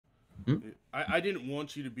I didn't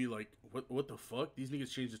want you to be like, what the fuck? These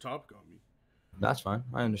niggas changed the topic on me. That's fine.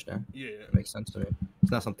 I understand. Yeah. It makes sense to me.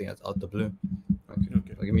 It's not something that's out the blue. Okay.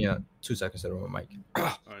 Okay. Well, give me 2 seconds to roll my mic. All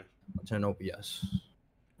right. I'll turn OBS.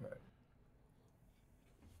 All right.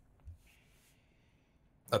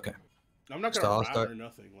 Okay. I'm not So gonna I'll rap start. or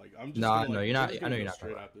nothing. Like I'm just No, gonna, no, like, you're we're not. just I know gonna you're go not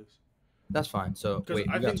gonna straight rap. at this. That's fine. So Because wait,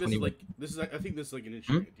 I we got think this 20 is minutes. like I think this is like an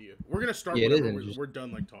interesting idea. We're gonna start Yeah, it is whenever interesting. we're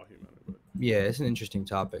done like talking about it. But Yeah, it's an interesting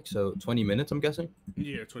topic. So 20 minutes, I'm guessing.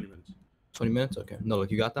 yeah, 20 minutes. 20 minutes. Okay. No, look,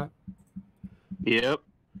 you got that. Yep.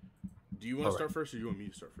 Do you want All to right. start first, or do you want me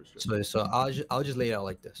to start first? Jeff? So I'll just lay it out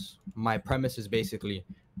like this. My premise is basically,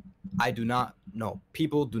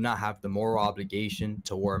 people do not have the moral obligation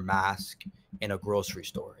to wear a mask in a grocery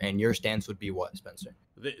store. And your stance would be what, Spencer?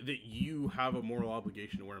 That you have a moral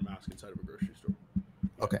obligation to wear a mask inside of a grocery store.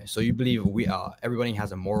 Okay, so you believe everybody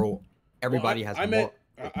has a moral. Everybody has a moral.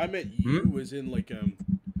 I meant you as in like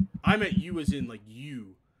I meant you as in like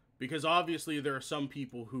you, because obviously there are some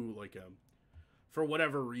people who like for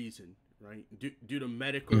whatever reason, right, due to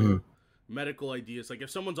medical ideas, like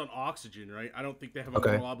if someone's on oxygen, right, I don't think they have a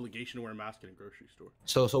moral obligation to wear a mask in a grocery store.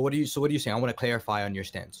 So what are you saying? I want to clarify on your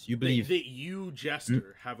stance. You believe that you,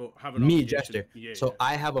 Jester, have an me, obligation. Jester. Yeah, so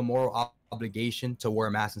I have a moral obligation to wear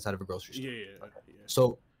a mask inside of a grocery store. Yeah.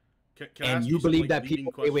 So. Can And you believe that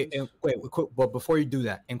people wait, but before you do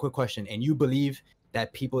that, and quick question, and you believe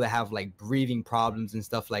that people that have like breathing problems and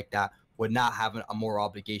stuff like that would not have a moral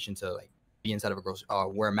obligation to like be inside of a grocery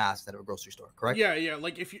wear a mask inside of a grocery store, correct? Yeah,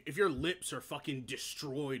 like if your lips are fucking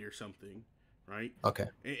destroyed or something, right? Okay.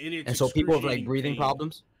 And so people with like breathing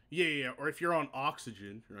problems? Yeah, or if you're on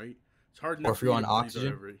oxygen, right? It's hard enough. Or if you're on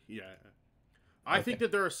oxygen? I think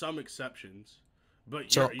that there are some exceptions,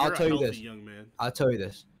 but so you're I'll tell a you healthy this. young man. I'll tell you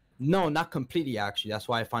this. No, not completely, actually. That's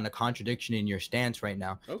why I find a contradiction in your stance right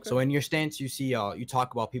now. Okay. So in your stance, you see, you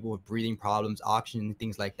talk about people with breathing problems, oxygen, and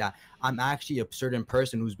things like that. I'm actually a certain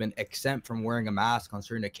person who's been exempt from wearing a mask on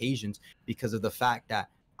certain occasions because of the fact that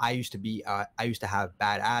I used to have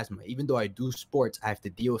bad asthma. Even though I do sports, I have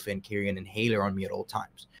to deal with it and carry an inhaler on me at all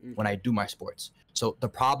times when I do my sports. So the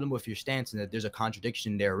problem with your stance is that there's a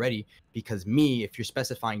contradiction there already, because if you're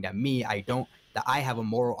specifying that that I have a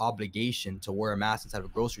moral obligation to wear a mask inside of a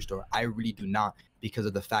grocery store, I really do not, because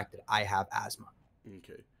of the fact that I have asthma.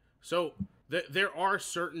 Okay. So there are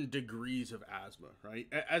certain degrees of asthma, right?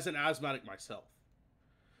 As an asthmatic myself,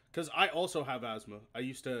 because I also have asthma. I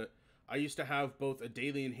used to have both a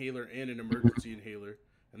daily inhaler and an emergency inhaler,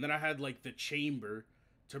 and then I had like the chamber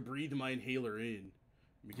to breathe my inhaler in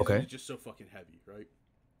because it was just so fucking heavy, right?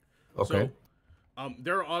 Okay. So,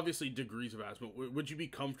 there are obviously degrees of asthma. Would you be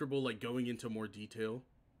comfortable like going into more detail?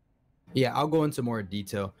 Yeah, I'll go into more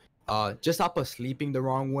detail. Just off of sleeping the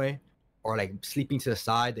wrong way, or like sleeping to the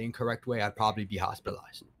side the incorrect way, I'd probably be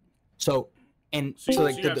hospitalized. So you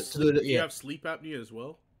have sleep apnea as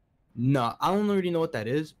well? No, I don't really know what that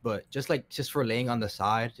is, but just for laying on the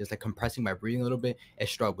side, just like compressing my breathing a little bit, it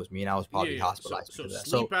struggles me, and I was probably hospitalized. So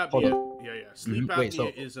sleep apnea, sleep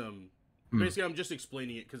apnea is basically I'm just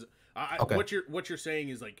explaining it because what you're saying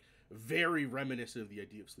is like very reminiscent of the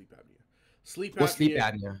idea of sleep apnea. Sleep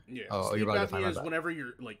apnea? Yeah. Sleep apnea is whenever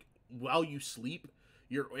you're like while you sleep,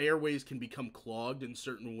 your airways can become clogged in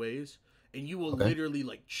certain ways, and you will literally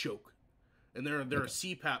like choke. And there are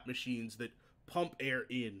CPAP machines that pump air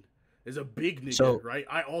in. Is a big nigga, right?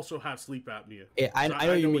 I also have sleep apnea. Yeah, I know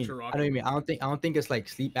what you mean. I know what you mean. I don't think it's like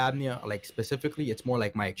sleep apnea, like specifically. It's more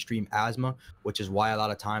like my extreme asthma, which is why a lot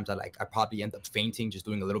of times I probably end up fainting just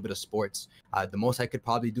doing a little bit of sports. The most I could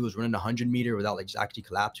probably do is running 100-meter without like just actually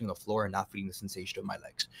collapsing on the floor and not feeling the sensation of my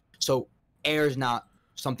legs. So air is not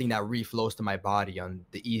something that reflows to my body on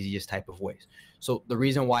the easiest type of ways. So the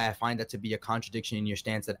reason why I find that to be a contradiction in your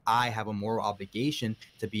stance that I have a moral obligation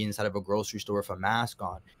to be inside of a grocery store with a mask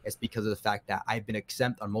on is because of the fact that I've been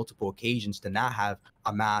exempt on multiple occasions to not have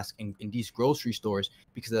a mask in these grocery stores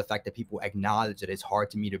because of the fact that people acknowledge that it's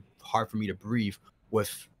hard for me to breathe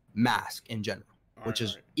with mask in general.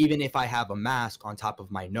 Even if I have a mask on top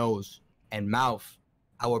of my nose and mouth,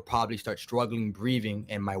 I would probably start struggling breathing,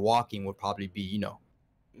 and my walking would probably be,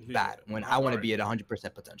 bad when I want to be at 100%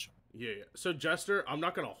 potential. Yeah. So Jester, I'm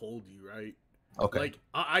not gonna hold you, right? Okay. Like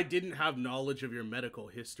I didn't have knowledge of your medical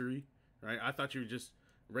history, right? I thought you were just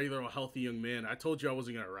regular healthy young man. I told you I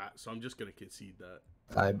wasn't gonna rat, so I'm just gonna concede that.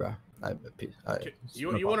 All right, bro.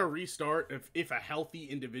 You want to restart if a healthy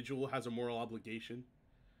individual has a moral obligation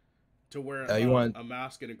to wear a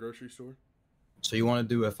mask in a grocery store? So you want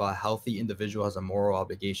to do if a healthy individual has a moral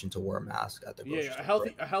obligation to wear a mask at the grocery store?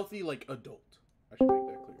 A healthy like adult. I should make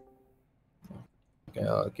that clear.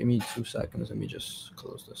 Okay, give me 2 seconds. Let me just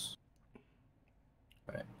close this.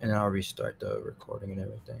 All right, and then I'll restart the recording and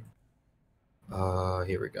everything.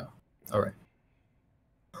 Here we go. All right.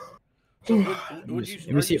 So let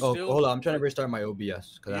me see. Oh, hold on. I'm trying to restart my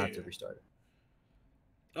OBS because I have to restart it.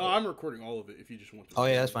 Oh, I'm recording all of it. If you just want to. Oh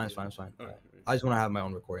yeah, that's fine. It's fine. It's fine. Okay. I just want to have my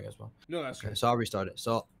own recording as well. No, that's okay. So I'll restart it.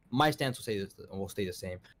 So my stance will stay the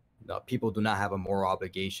same. People do not have a moral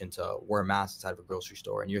obligation to wear masks inside of a grocery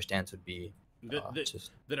store, and your stance would be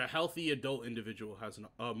that a healthy adult individual has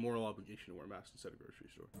a moral obligation to wear masks inside a grocery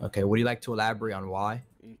store. Okay. Would you like to elaborate on why?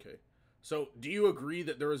 Okay. So, do you agree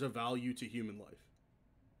that there is a value to human life?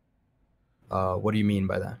 What do you mean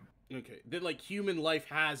by that? Okay, that like human life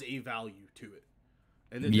has a value to it,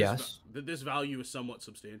 and that this value is somewhat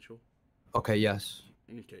substantial. Okay. Yes.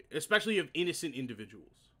 Okay, especially of innocent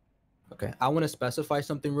individuals. Okay, I want to specify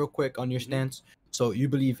something real quick on your stance. So you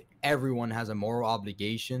believe everyone has a moral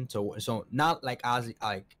obligation to, so not like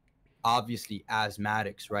obviously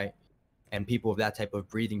asthmatics, right? And people with that type of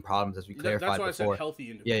breathing problems, as we clarified before. That's why I said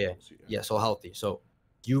healthy individuals. Yeah, so healthy. So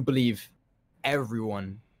you believe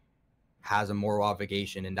everyone has a moral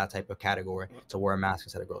obligation in that type of category to wear a mask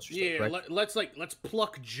inside a grocery store, right? Let's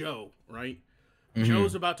pluck Joe, right?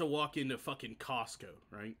 Joe's about to walk into fucking Costco,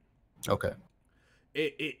 right? Okay.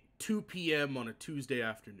 It 2 p.m. on a Tuesday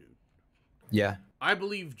afternoon. Yeah. I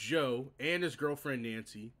believe Joe and his girlfriend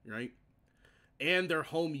Nancy, right? And their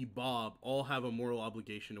homie Bob all have a moral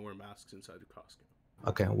obligation to wear masks inside of Costco.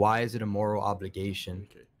 Okay. Why is it a moral obligation?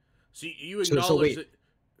 Okay. So you acknowledge that.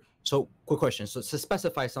 So quick question. So to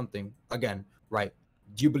specify something again, right?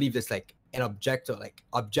 Do you believe this like an objective, like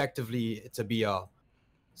objectively to be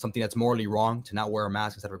something that's morally wrong to not wear a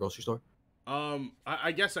mask inside of a grocery store?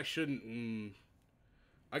 I guess I shouldn't.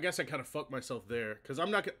 I guess I kind of fucked myself there because I'm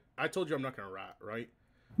not. I told you I'm not gonna rat, right?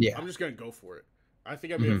 Yeah. I'm just gonna go for it. I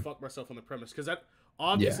think I may have fucked myself on the premise because that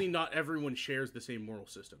obviously not everyone shares the same moral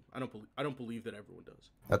system. I don't believe that everyone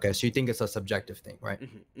does. Okay, so you think it's a subjective thing, right?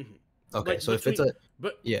 Okay, like so if it's a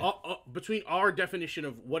between our definition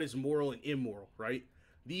of what is moral and immoral, right?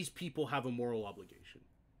 These people have a moral obligation.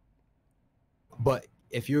 But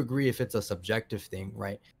if you agree, if it's a subjective thing,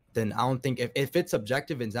 right? Then I don't think if it's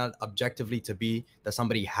subjective, it's not objectively to be that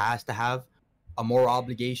somebody has to have a moral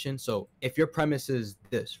obligation. So if your premise is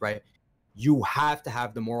this, right? You have to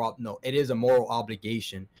have the moral. No, it is a moral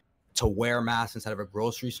obligation to wear masks inside of a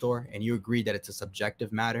grocery store, and you agree that it's a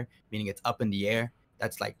subjective matter, meaning it's up in the air.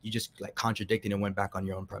 That's like you just like contradicted and went back on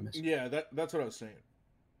your own premise. Yeah, that's what I was saying.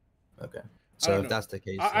 Okay, so if that's the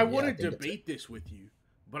case, I want to debate this with you,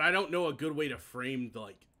 but I don't know a good way to frame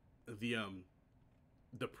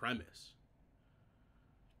the premise,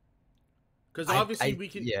 because obviously we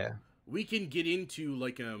can get into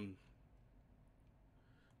like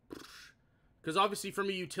because obviously from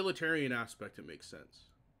a utilitarian aspect it makes sense,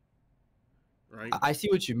 right? I see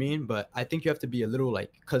what you mean, but I think you have to be a little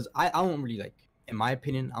like, because I don't really like, in my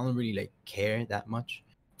opinion, I don't really like care that much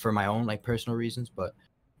for my own like personal reasons, but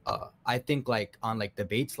I think like on like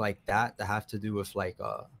debates like that have to do with like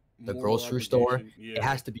the grocery store, it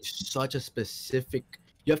has to be such a specific,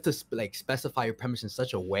 you have to like specify your premise in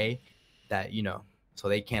such a way that, you know, so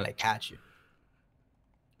they can't like catch you.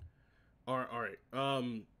 All right.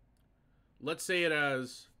 Let's say it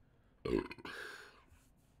as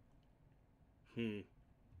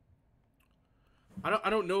I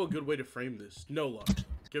don't know a good way to frame this. No luck.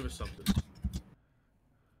 Give us something.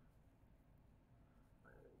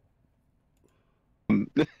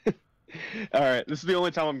 All right, this is the only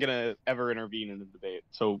time I'm gonna ever intervene in a debate.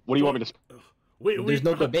 So, what do you want me to? Wait, there's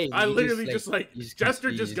no debate. I literally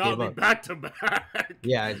Jester just got me back to back.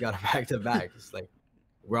 Yeah, I got back to back. It's like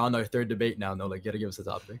we're on our third debate now. No, like you gotta give us a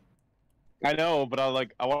topic. I know, but I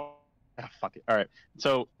want. Fuck it. All right.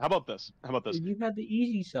 So, how about this? You had the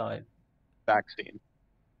easy side. Vaccine.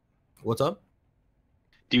 What's up?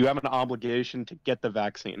 Do you have an obligation to get the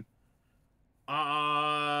vaccine?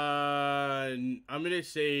 I'm gonna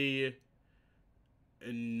say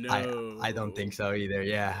no. I don't think so either.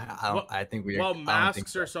 Yeah, I think we. Well,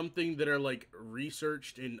 masks are something that are like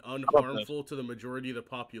researched and unharmful to the majority of the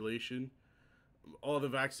population. All the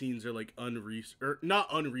vaccines are like not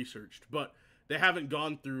unresearched, but they haven't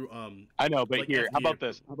gone through. I know, but like here, how about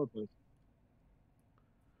this?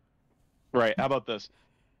 Right. How about this?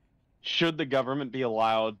 Should the government be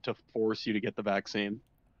allowed to force you to get the vaccine?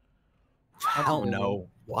 Hell no.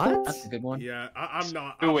 What? That's a good one. Yeah, I'm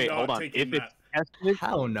not. Wait, hold on. If it's tested,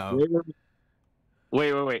 hell no.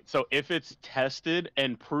 Wait. So if it's tested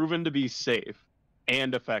and proven to be safe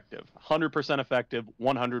and effective, 100% effective,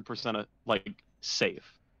 100% like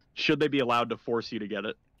safe, should they be allowed to force you to get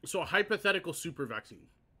it? So a hypothetical super vaccine.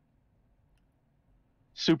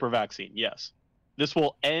 Super vaccine, yes. this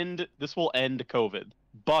will end COVID,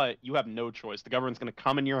 but you have no choice. The government's going to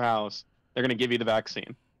come in your house. They're going to give you the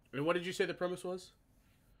vaccine. And what did you say the premise was?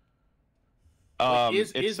 Like,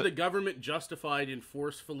 is the government justified in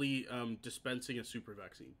forcefully dispensing a super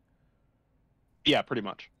vaccine? Yeah, pretty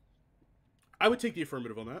much. I would take the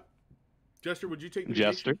affirmative on that. Jester, would you take the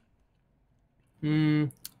Jester? Let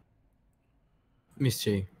me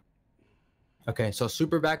see. Okay, so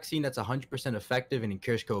super vaccine that's 100% effective and it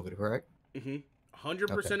cures COVID, correct? 100%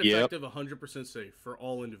 effective, 100% safe for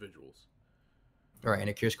all individuals. All right, and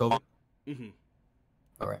it cures COVID?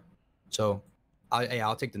 All right. So,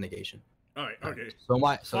 I'll take the negation. All right, okay.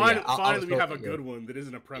 Finally, we have a good one that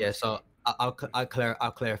isn't a premise. Yeah, so I'll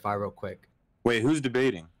clarify real quick. Wait, who's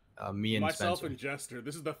debating? Me and myself Spencer. And Jester.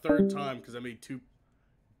 This is the third time because I made two.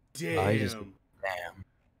 Damn.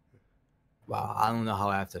 Wow, I don't know how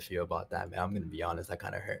I have to feel about that, man. I'm gonna be honest. That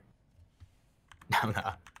kind of hurt.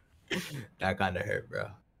 That kind of hurt, bro.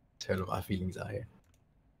 It's hurting my feelings out here.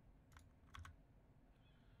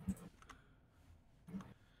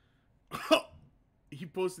 He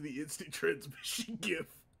posted the instant transmission gif.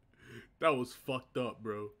 That was fucked up,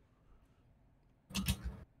 bro.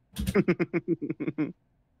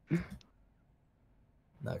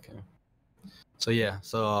 Okay. So yeah,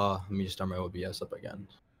 let me just start my OBS up again.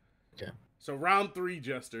 Okay. So round 3,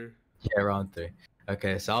 Jester. Yeah, round 3.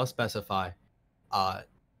 Okay, so I'll specify. The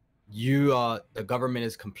government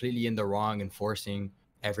is completely in the wrong in forcing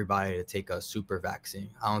everybody to take a super vaccine.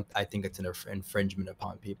 I think it's an infringement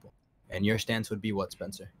upon people. And your stance would be what,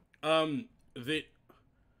 Spencer? That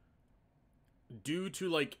due to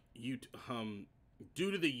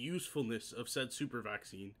the usefulness of said super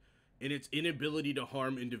vaccine and its inability to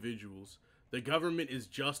harm individuals, the government is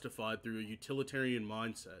justified through a utilitarian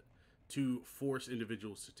mindset to force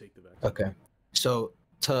individuals to take the vaccine. Okay. So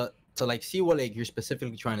to see what you're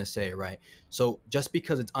specifically trying to say, right? So just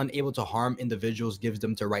because it's unable to harm individuals gives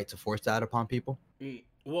them the right to force that upon people?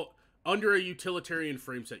 Well, under a utilitarian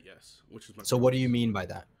frame set, yes. Which is my So what do you mean by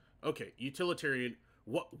that? Okay, utilitarian.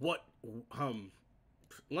 What?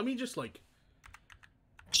 Let me just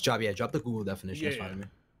drop the Google definition. That's fine with me.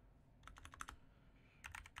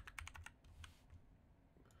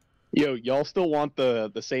 Yo, y'all still want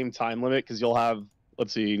the same time limit because you'll have,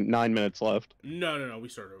 let's see, 9 minutes left. No, we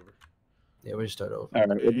start over. Yeah, we just start over. All right,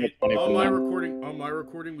 on my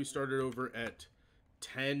recording, we started over at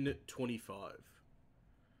 10:25.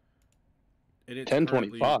 And it's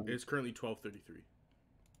 10:25. It's currently 12:33.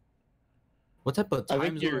 What type of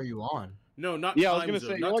time zone are you on? No, not yeah. Time I was gonna zone,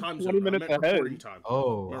 say not you're time like 20 zone. minutes ahead. Time.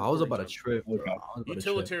 Oh, I was about to trip. Okay.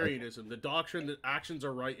 Utilitarianism, the doctrine that actions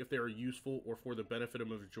are right if they are useful or for the benefit of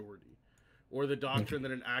a majority, or the doctrine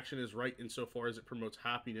that an action is right insofar as it promotes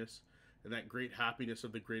happiness, and that great happiness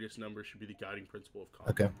of the greatest number should be the guiding principle of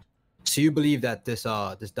conduct. Okay. So you believe that this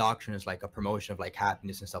doctrine is like a promotion of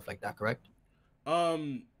happiness and stuff like that, correct?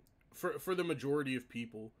 For the majority of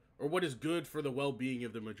people, or what is good for the well-being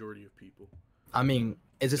of the majority of people. I mean,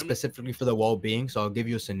 is it specifically for the well-being? So I'll give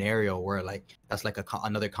you a scenario where that's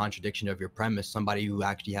another contradiction of your premise. Somebody who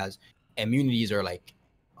actually has immunities or I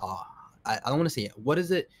don't want to say it. What is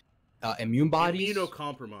it? Immune bodies?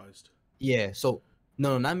 Immunocompromised. Yeah. So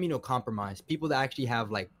no, not immunocompromised. People that actually have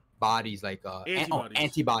bodies antibodies.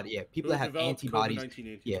 Antibody. Yeah. People that have antibodies.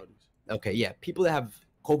 antibodies. Yeah. Okay. Yeah. People that have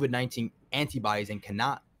COVID-19 antibodies and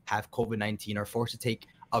cannot have COVID-19 are forced to take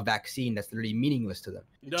a vaccine that's literally meaningless to them.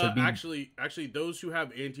 No, actually, those who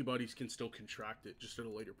have antibodies can still contract it just at a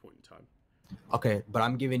later point in time. Okay, but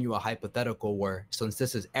I'm giving you a hypothetical where, since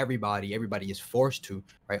this is everybody is forced to,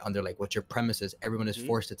 right, under what your premise is, everyone is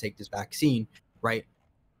forced to take this vaccine, right?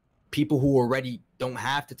 People who already don't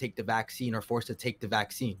have to take the vaccine are forced to take the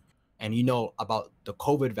vaccine. And you know about the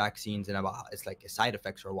COVID vaccines and about it's side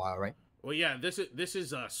effects for a while, right? Well, yeah, this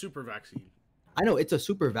is a super vaccine. I know it's a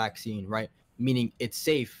super vaccine, right? Meaning it's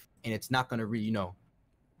safe and it's not going to really,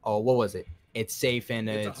 what was it? It's safe and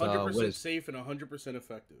it's 100% safe and 100%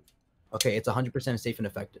 effective. Okay, it's 100% safe and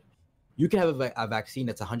effective. You can have a vaccine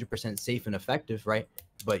that's 100% safe and effective, right?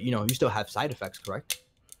 But you still have side effects, correct?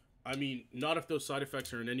 I mean, not if those side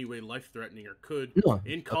effects are in any way life-threatening or could. No.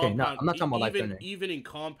 In compound, I'm not talking about life-threatening. Even in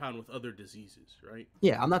compound with other diseases, right?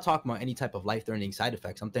 Yeah, I'm not talking about any type of life-threatening side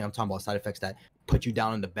effects. I'm talking about side effects that put you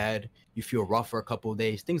down in the bed, you feel rough for a couple of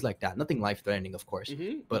days, things like that. Nothing life-threatening, of course.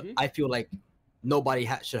 But I feel like nobody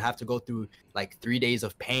should have to go through 3 days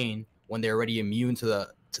of pain when they're already immune to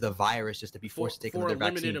the virus just to be forced to take another vaccine. For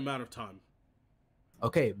a limited amount of time.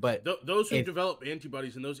 Okay, but those who develop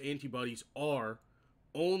antibodies, and those antibodies are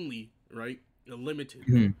only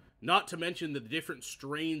limited. Not to mention that the different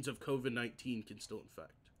strains of COVID-19 can still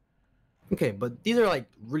infect. Okay, but these are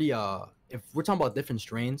really if we're talking about different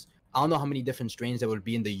strains, I don't know how many different strains there would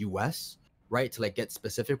be in the U.S., right, to like get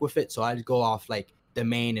specific with it. So I'd go off like the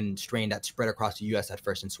main and strain that spread across the U.S. at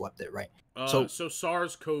first and swept it, right? So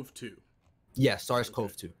SARS-CoV-2. Yes,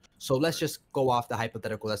 SARS-CoV-2. Okay. So let's just go off the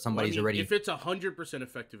hypothetical that somebody's already. If it's 100%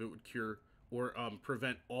 effective, it would cure or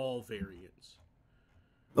prevent all variants.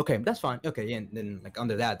 Okay, that's fine. Okay, yeah, and then like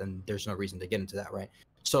under that, then there's no reason to get into that, right?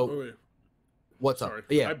 So, what's up?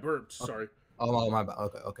 Yeah, I burped. Okay. Sorry. Oh, my bad.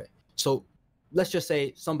 Okay. So, let's just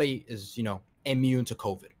say somebody is, immune to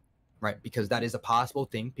COVID, right? Because that is a possible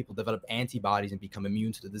thing. People develop antibodies and become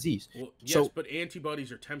immune to the disease. Well, yes, but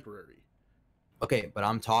antibodies are temporary. Okay, but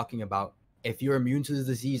I'm talking about if you're immune to the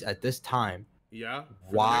disease at this time. Yeah.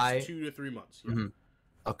 Why? The next 2 to 3 months. Yeah. Mm-hmm.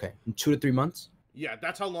 Okay, 2 to 3 months. Yeah,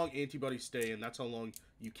 that's how long antibodies stay, and that's how long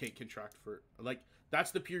you can't contract for. Like,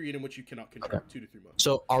 that's the period in which you cannot contract. 2 to 3 months.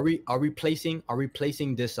 So are we placing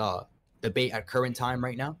this debate at current time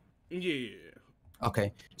right now? Yeah.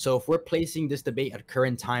 Okay, so if we're placing this debate at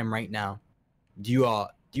current time right now, do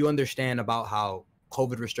you understand about how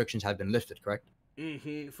COVID restrictions have been lifted, correct?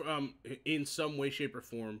 Mm-hmm. In some way, shape, or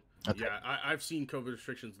form. Okay. Yeah, I've seen COVID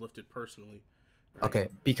restrictions lifted personally. Right? Okay,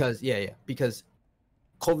 because because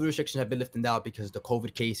COVID restrictions have been lifted out because the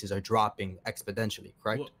COVID cases are dropping exponentially,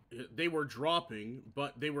 correct? Well, they were dropping,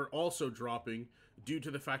 but they were also dropping due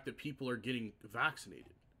to the fact that people are getting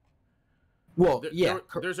vaccinated. Well,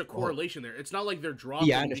 there's a correlation there. It's not like they're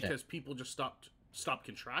dropping because people just stopped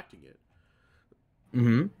contracting it.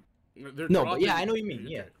 Mm-hmm. But I know what you mean.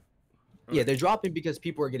 Yeah. Yeah, they're dropping because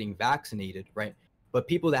people are getting vaccinated, right? But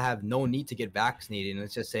people that have no need to get vaccinated, and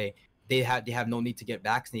let's just say they have no need to get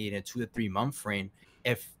vaccinated in a 2 to 3 month frame.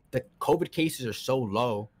 If the COVID cases are so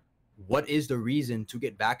low, what is the reason to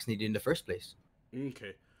get vaccinated in the first place?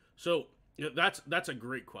 Okay, so that's a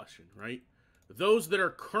great question, right? Those that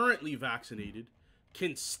are currently vaccinated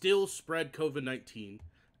can still spread COVID-19,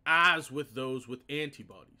 as with those with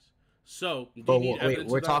antibodies. So,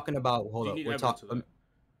 we're talking about. Hold up, we're talking.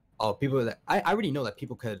 Oh, people that I already know that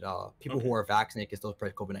people who are vaccinated can still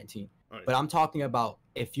spread COVID-19. Right. But I'm talking about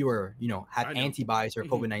if you are, have antibodies or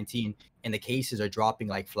COVID-19 and the cases are dropping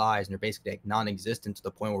like flies and they're basically like non-existent to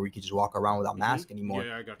the point where we can just walk around without mask anymore.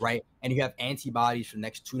 Yeah, I got you. Right? And you have antibodies for the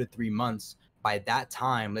next 2 to 3 months. By that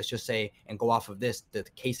time, let's just say, and go off of this, the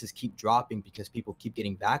cases keep dropping because people keep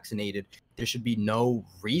getting vaccinated. There should be no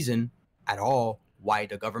reason at all why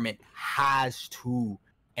the government has to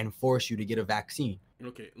enforce you to get a vaccine.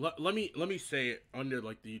 Okay, let me say it under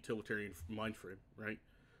like the utilitarian mind frame, right?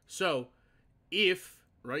 So,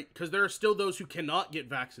 because there are still those who cannot get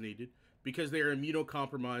vaccinated because they are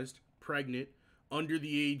immunocompromised, pregnant, under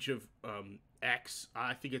the age of X.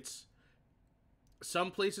 I think it's some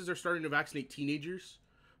places are starting to vaccinate teenagers,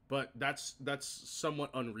 but that's somewhat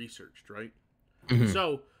unresearched, right? Mm-hmm.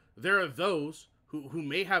 So there are those who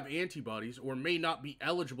may have antibodies or may not be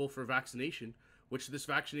eligible for vaccination, which this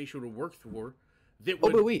vaccination would work for.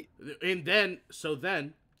 And then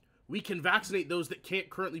we can vaccinate those that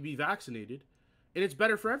can't currently be vaccinated, and it's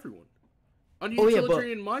better for everyone. Under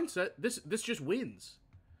utilitarian mindset, this just wins.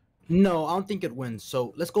 No, I don't think it wins.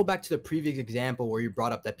 So let's go back to the previous example where you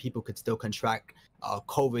brought up that people could still contract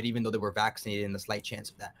COVID even though they were vaccinated, and a slight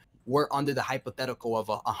chance of that. We're under the hypothetical of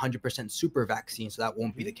a 100% super vaccine, so that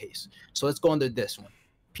won't be the case. So let's go under this one.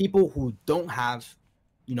 People who don't have,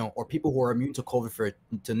 or people who are immune to COVID for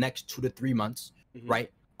the next 2 to 3 months,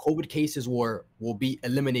 right? COVID cases will be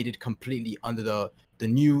eliminated completely under the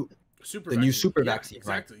new super vaccine,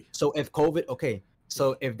 exactly. Right?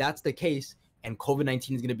 So if that's the case, and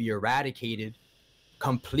COVID-19 is going to be eradicated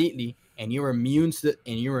completely, and you're immune to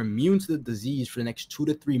the disease for the next 2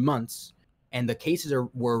 to 3 months, and the cases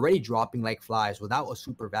were already dropping like flies without a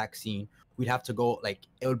super vaccine, we'd have to go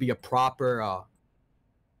it would be a proper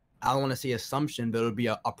I don't want to say assumption, but it would be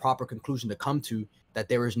a proper conclusion to come to that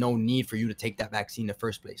there is no need for you to take that vaccine in the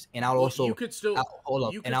first place. And I'll also you could still hold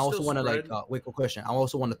up, and I also want to wait a question. I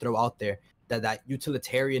also want to throw out there that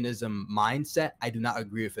utilitarianism mindset, I do not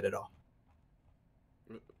agree with it at all.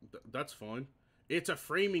 That's fine. It's a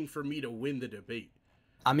framing for me to win the debate.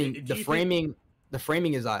 I mean, the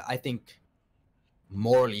framing is, I think,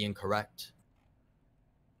 morally incorrect.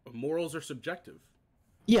 Morals are subjective.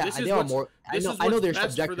 Yeah, they are more. I know they're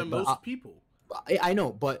subjective for the most people. I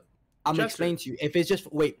know, but I'm explaining to you. If it's just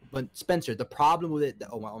but Spencer, the problem with it.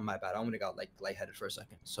 Oh my bad. I only got lightheaded for a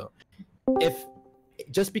second. So, if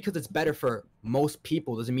just because it's better for most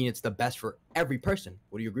people doesn't mean it's the best for every person.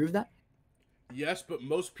 Would you agree with that? Yes, but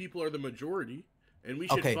most people are the majority, and we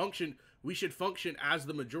should function. We should function as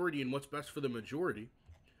the majority, and what's best for the majority.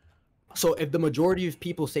 So if the majority of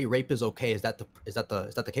people say rape is okay, is that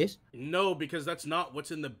the case? No, because that's not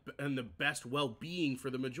what's in the best well-being for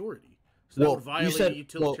the majority. So Well, that would violate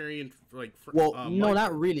utilitarian no,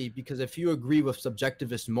 not really, because if you agree with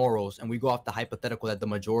subjectivist morals and we go off the hypothetical that the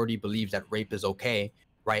majority believes that rape is okay,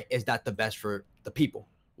 right? Is that the best for the people?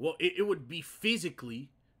 Well, it would be physically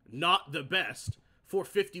not the best for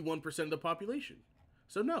 51% of the population.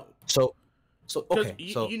 So no. So okay.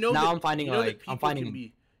 So now I'm finding that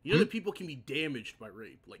people can be damaged by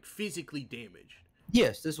rape, like physically damaged.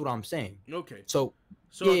 Yes, this is what I'm saying. Okay. So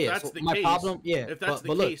if that's the my case, problem, if that's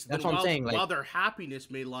the case, that's then what I'm saying. While their happiness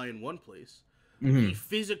may lie in one place, mm-hmm. the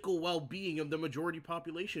physical well-being of the majority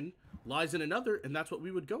population lies in another, and that's what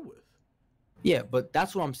we would go with. Yeah, but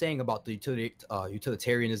that's what I'm saying about the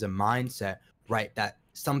utilitarianism mindset, right? That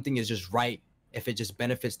something is just right if it just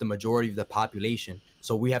benefits the majority of the population.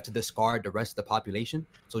 So we have to discard the rest of the population.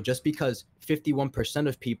 So just because 51%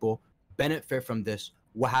 of people benefit from this,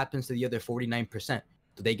 what happens to the other 49%?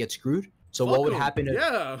 Do they get screwed? So what would happen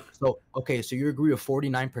if, so you agree with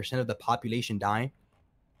 49% of the population dying?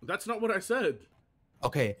 That's not what I said.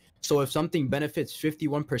 Okay, so if something benefits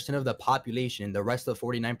 51% of the population, the rest of the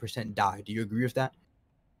 49% die. Do you agree with that?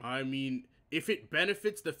 I mean, if it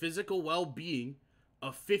benefits the physical well-being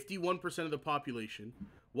of 51% of the population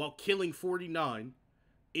while killing 49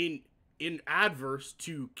 in adverse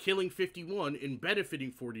to killing 51 and benefiting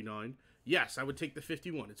 49, yes, I would take the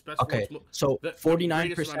 51. It's best for so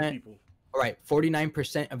 49%. All right,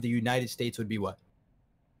 49% of the United States would be what?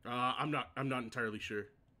 I'm not entirely sure.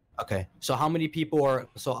 Okay, so how many people are?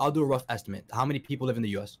 So I'll do a rough estimate. How many people live in the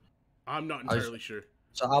U.S.? I'm not entirely sure.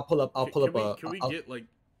 So I'll pull up. Can we get like?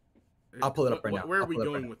 I'll pull it up right now. Where are we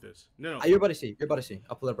going with this? No. You're about to see.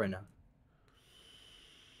 I'll pull it up right now.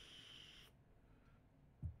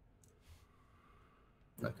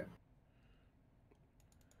 Okay.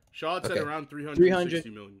 Shah's at around 360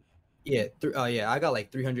 million. Yeah, I got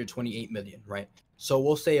like 328 million, right? So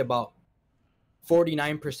we'll say about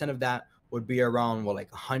 49% of that would be around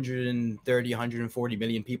like 130, 140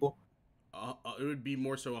 million people. It would be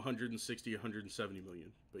more so 160, 170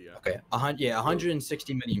 million, but yeah. Okay,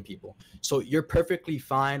 160 million people. So you're perfectly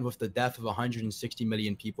fine with the death of 160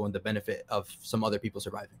 million people and the benefit of some other people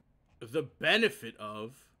surviving. The benefit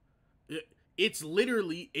of it's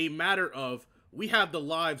literally a matter of we have the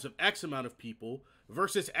lives of X amount of people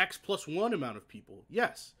versus X plus 1 amount of people.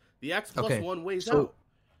 Yes, the X plus 1 weighs out.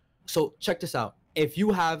 So check this out. If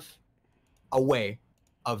you have a way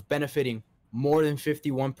of benefiting more than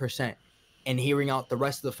 51% and hearing out the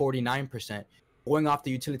rest of the 49%, going off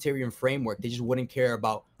the utilitarian framework, they just wouldn't care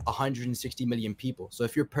about 160 million people. So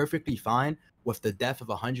if you're perfectly fine with the death of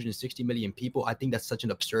 160 million people, I think that's such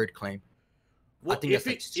an absurd claim. Well, I think if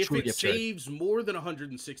it saves more than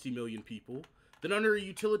 160 million people, then under a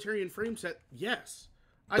utilitarian frame set, yes.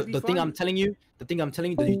 The thing I'm telling you,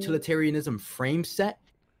 the utilitarianism frame set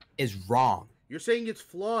is wrong. You're saying it's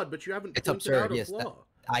flawed, but you haven't pointed out a flaw.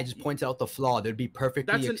 I just pointed out the flaw. There'd be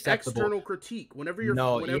perfectly acceptable. That's an external critique. Whenever you're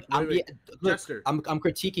Jester. I'm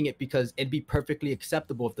critiquing it because it'd be perfectly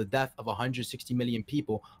acceptable if the death of 160 million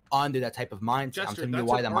people under that type of mindset. Jester, I'm telling you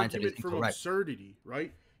why that mindset is incorrect. From absurdity,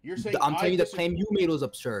 right? You're saying I'm telling you the claim you made was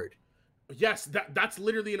absurd. Yes, that's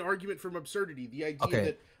literally an argument from absurdity. The idea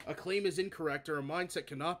that a claim is incorrect or a mindset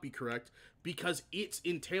cannot be correct because its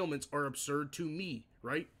entailments are absurd to me,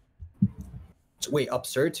 right? Wait,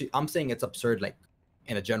 absurd to? I'm saying it's absurd, like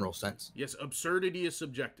in a general sense. Yes, absurdity is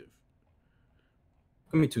subjective.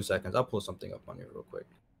 Give me 2 seconds. I'll pull something up on here real quick.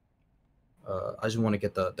 I just want to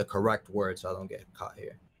get the correct word so I don't get caught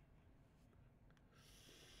here.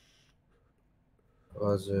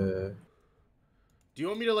 Do you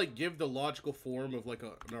want me to like give the logical form of like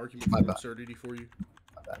an argument for absurdity for you?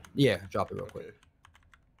 Yeah, drop it real quick.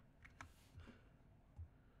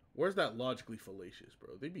 Where's that logically fallacious,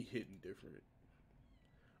 bro? They'd be hitting different.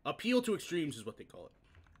 Appeal to extremes is what they call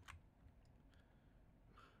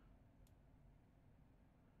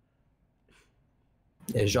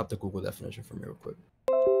it. Yeah, just drop the Google definition for me real quick.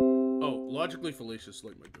 Oh, logically fallacious is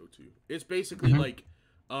like my go-to. It's basically like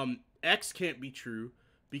X can't be true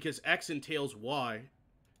because X entails Y.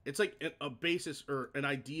 It's like a basis or an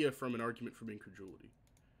idea from an argument from incredulity.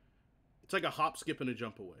 It's like a hop, skip, and a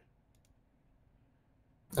jump away.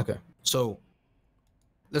 Okay, so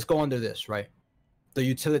let's go under this, right? The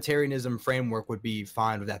utilitarianism framework would be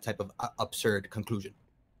fine with that type of absurd conclusion.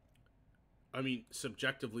 I mean,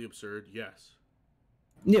 subjectively absurd, yes.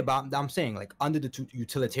 Yeah, but I'm saying, like, under the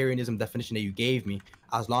utilitarianism definition that you gave me,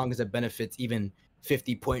 as long as it benefits even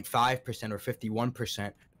 50.5% or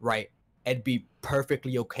 51%, right, it'd be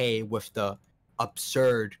perfectly okay with the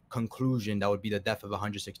absurd conclusion that would be the death of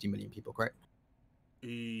 160 million people, correct?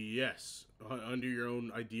 Yes, under your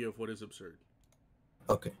own idea of what is absurd.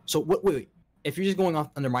 Okay, so wait. If you're just going off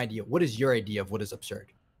under my idea, what is your idea of what is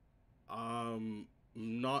absurd? I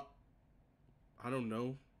don't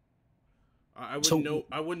know. I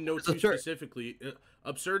wouldn't know too specifically.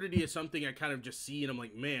 Absurdity is something I kind of just see, and I'm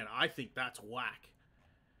like, man, I think that's whack.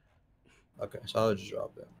 Okay, so I'll just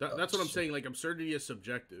drop it. That's what I'm saying. Like, absurdity is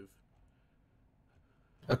subjective.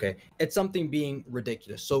 Okay, it's something being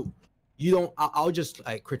ridiculous. So you don't. I'll just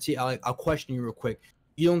like critique. I'll question you real quick.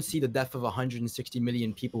 You don't see the death of 160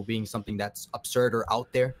 million people being something that's absurd or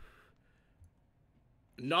out there?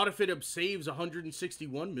 Not if it saves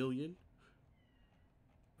 161 million.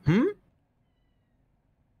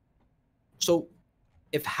 So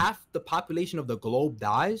if half the population of the globe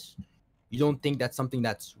dies, you don't think that's something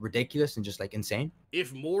that's ridiculous and just like insane?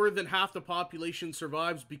 If more than half the population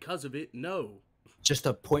survives because of it, no. Just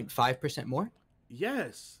a 0.5% more?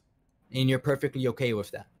 Yes. And you're perfectly okay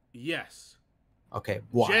with that? Yes. Okay,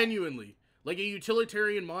 why? Genuinely. Like, a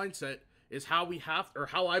utilitarian mindset is how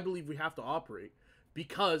I believe we have to operate.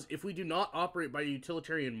 Because if we do not operate by a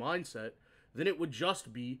utilitarian mindset, then it would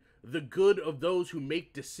just be the good of those who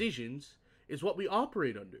make decisions is what we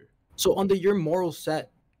operate under. So under your moral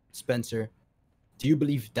set, Spencer, do you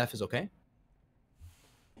believe death is okay?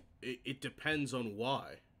 It depends on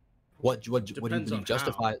why. What do you believe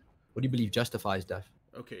justifies? What do you believe justifies death?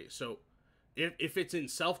 Okay, so if it's in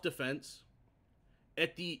self-defense,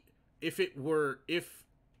 if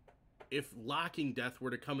lacking death were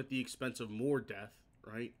to come at the expense of more death,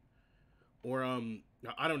 right? Or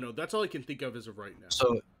I don't know. That's all I can think of as of right now.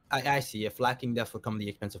 So I see. If lacking death would come at the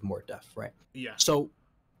expense of more death, right? Yeah. So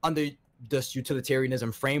under this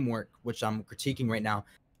utilitarianism framework, which I'm critiquing right now,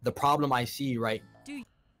 the problem I see, right?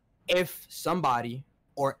 If somebody,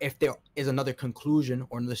 or if there is another conclusion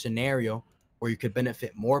or another scenario where you could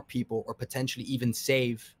benefit more people or potentially even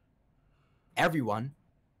save everyone,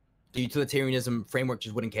 the utilitarianism framework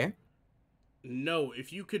just wouldn't care? No,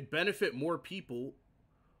 if you could benefit more people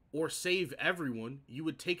or save everyone, you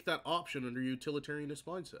would take that option under utilitarianist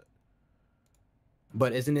mindset.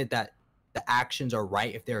 But isn't it that the actions are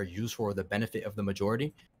right if they're used for the benefit of the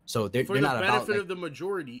majority? So they're not about... For the benefit of the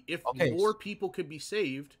majority, if more people could be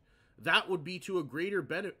saved, that would be to a greater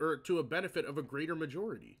benefit, or to a benefit of a greater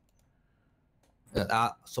majority.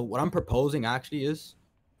 So what I'm proposing actually is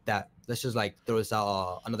that let's just like throw this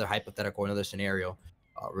out another hypothetical, another scenario,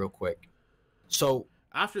 real quick. So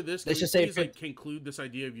after this, can we please like conclude this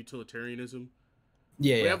idea of utilitarianism?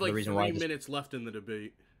 Yeah, we have like 3 minutes left in the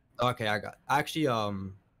debate. Okay, I got actually.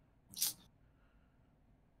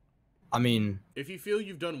 I mean, if you feel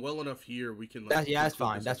you've done well enough here, we can. Like, that's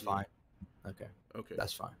fine. That's fine. Okay. Okay.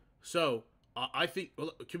 That's fine. So I think.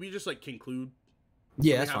 Well, can we just like conclude?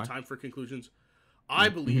 Yeah, that's fine. We have time for conclusions. I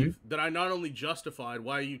believe that I not only justified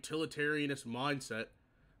why a utilitarianist mindset,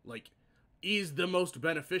 like, is the most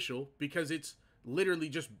beneficial because it's literally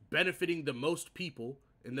just benefiting the most people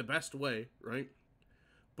in the best way, right?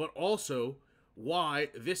 But also why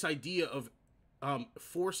this idea of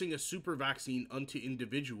forcing a super vaccine onto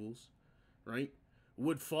individuals, right,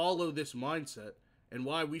 would follow this mindset, and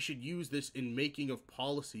why we should use this in making of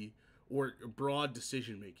policy or broad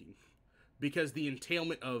decision making. Because the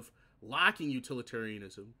entailment of lacking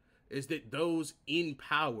utilitarianism is that those in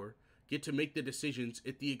power get to make the decisions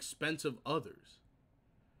at the expense of others.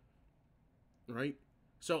 Right?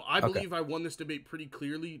 So I believe I won this debate pretty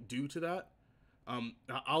clearly due to that.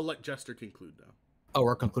 I'll let Jester conclude now. Oh,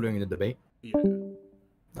 we're concluding the debate? Yeah.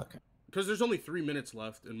 Okay. Because there's only 3 minutes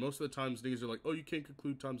left, and most of the times niggas are like, oh, you can't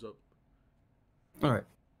conclude, time's up. All right.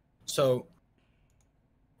 So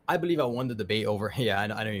I believe I won the debate over. Yeah, I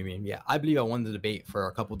know what you mean. Yeah, I believe I won the debate for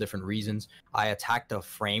a couple different reasons. I attacked the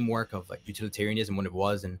framework of like utilitarianism, when it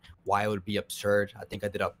was, and why it would be absurd. I think I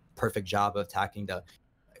did a perfect job of attacking the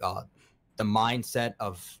mindset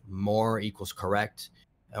of more equals correct,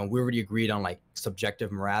 and we already agreed on like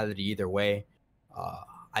subjective morality either way.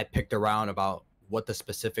 I picked around about what the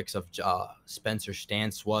specifics of Spencer's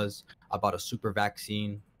stance was about a super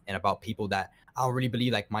vaccine, and about people that I don't really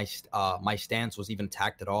believe like my stance was even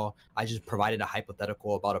attacked at all. I just provided a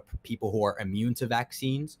hypothetical about people who are immune to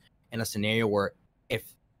vaccines in a scenario where if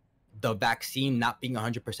the vaccine not being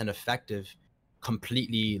 100% effective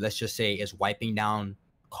completely, let's just say, is wiping down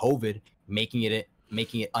COVID, making it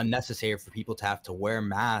unnecessary for people to have to wear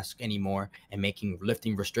masks anymore, and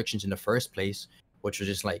lifting restrictions in the first place, which was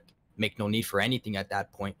just like make no need for anything at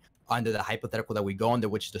that point. Under the hypothetical that we go under,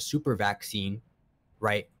 which is the super vaccine,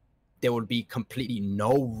 right? There would be completely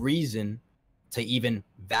no reason to even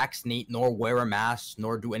vaccinate, nor wear a mask,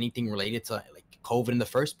 nor do anything related to like COVID in the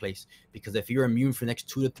first place. Because if you're immune for the next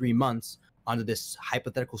 2 to 3 months under this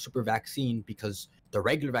hypothetical super vaccine, because the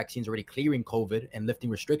regular vaccine is already clearing COVID and lifting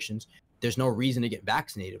restrictions, there's no reason to get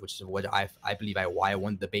vaccinated, which is what I believe why I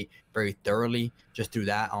won the debate very thoroughly. Just through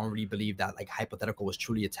that, I don't really believe that like hypothetical was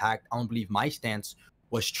truly attacked. I don't believe my stance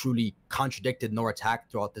was truly contradicted nor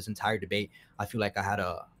attacked throughout this entire debate. I feel like I had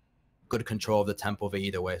a good control of the tempo of it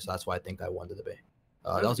either way, so that's why I think I won the debate.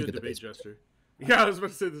 That was a good debate, Jester. Yeah, I was about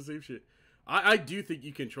to say the same shit. I do think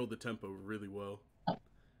you controlled the tempo really well.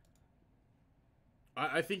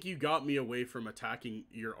 I think you got me away from attacking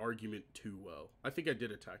your argument too well. I think I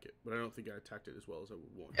did attack it, but I don't think I attacked it as well as I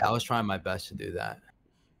would want. Yeah, I was trying my best to do that.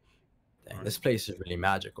 Dang, this place is really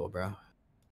magical, bro.